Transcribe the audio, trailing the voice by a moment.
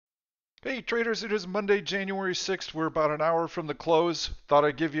Hey traders, it is Monday, January 6th. We're about an hour from the close. Thought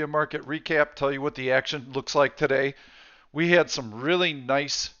I'd give you a market recap, tell you what the action looks like today. We had some really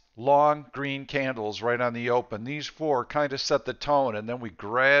nice long green candles right on the open. These four kind of set the tone, and then we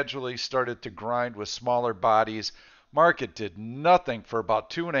gradually started to grind with smaller bodies. Market did nothing for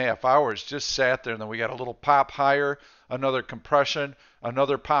about 2.5 hours, just sat there, and then we got a little pop higher, another compression,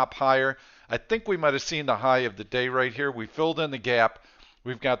 another pop higher. I think we might have seen the high of the day right here. We filled in the gap.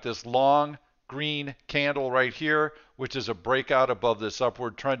 We've got this long green candle right here, which is a breakout above this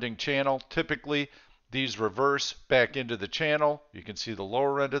upward trending channel. Typically, these reverse back into the channel. You can see the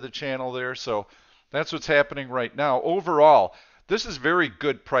lower end of the channel there. So that's what's happening right now. Overall, this is very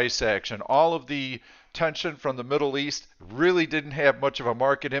good price action. All of the tension from the Middle East really didn't have much of a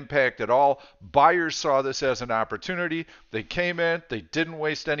market impact at all. Buyers saw this as an opportunity. They came in, they didn't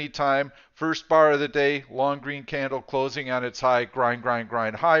waste any time. First bar of the day, long green candle closing on its high, grind, grind,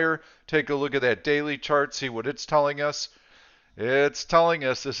 grind higher. Take a look at that daily chart, see what it's telling us. It's telling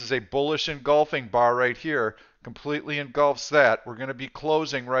us this is a bullish engulfing bar right here. Completely engulfs that. We're going to be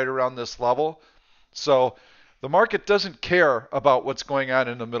closing right around this level. So the market doesn't care about what's going on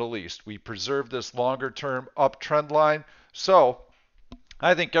in the Middle East. We preserve this longer term uptrend line. So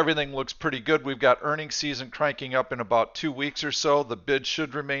I think everything looks pretty good. We've got earnings season cranking up in about 2 weeks or so. The bid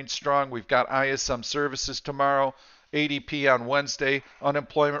should remain strong. We've got ISM services tomorrow, ADP on Wednesday,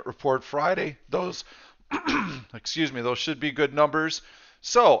 unemployment report Friday. Those excuse me, those should be good numbers.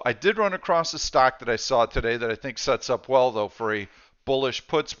 So I did run across a stock that I saw today that I think sets up well, though, for a bullish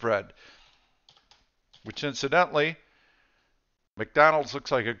put spread, which incidentally, McDonald's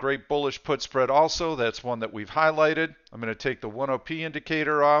looks like a great bullish put spread also. That's one that we've highlighted. I'm going to take the 10p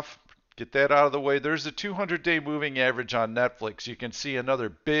indicator off, get that out of the way. There's a 200-day moving average on Netflix. You can see another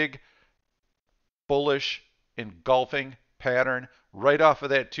big bullish engulfing pattern right off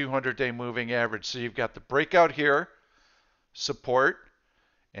of that 200-day moving average. So you've got the breakout here, support,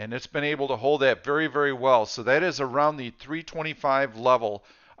 and it's been able to hold that very, very well. So that is around the 325 level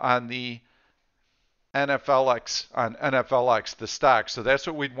on the NFLX, the stock. So that's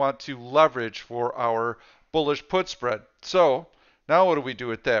what we'd want to leverage for our bullish put spread. So now what do we do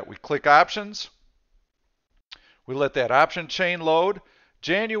with that? We click options. We let that option chain load.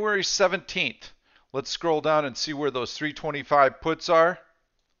 January 17th. Let's scroll down and see where those 325 puts are.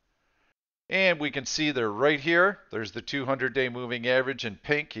 And we can see they're right here. There's the 200-day moving average in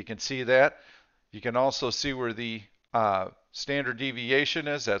pink. You can see that. You can also see where the standard deviation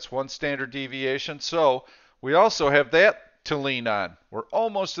is. That's one standard deviation. So we also have that to lean on. We're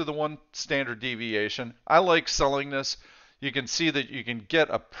almost to the one standard deviation. I like selling this. You can see that you can get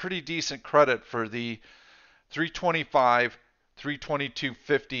a pretty decent credit for the 325,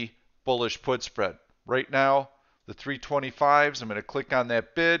 322.50 bullish put spread. Right now, the 325s, I'm going to click on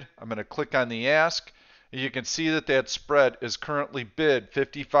that bid. I'm going to click on the ask. And you can see that that spread is currently bid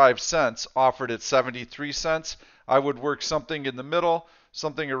 55 cents, offered at 73 cents. I would work something in the middle,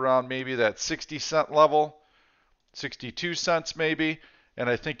 something around maybe that 60-cent level, 62 cents maybe, and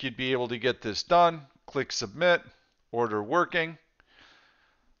I think you'd be able to get this done. Click submit, order working.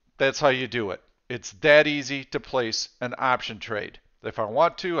 That's how you do it. It's that easy to place an option trade. If I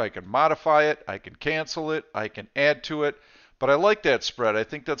want to, I can modify it, I can cancel it, I can add to it, but I like that spread. I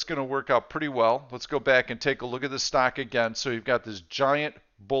think that's going to work out pretty well. Let's go back and take a look at the stock again. So you've got this giant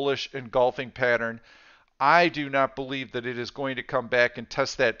bullish engulfing pattern. I do not believe that it is going to come back and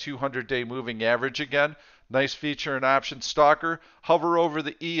test that 200-day moving average again. Nice feature in Option Stalker. Hover over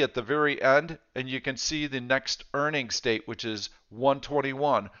the E at the very end, and you can see the next earnings date, which is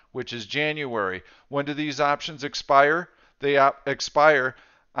 1/21, which is January. When do these options expire? They expire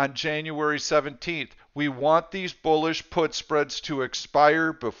on January 17th. We want these bullish put spreads to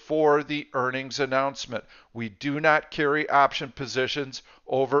expire before the earnings announcement. We do not carry option positions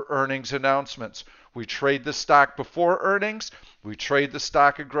over earnings announcements. We trade the stock before earnings. We trade the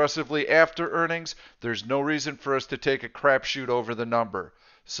stock aggressively after earnings. There's no reason for us to take a crapshoot over the number.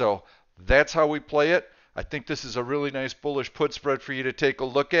 So that's how we play it. I think this is a really nice bullish put spread for you to take a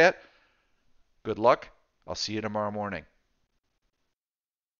look at. Good luck. I'll see you tomorrow morning.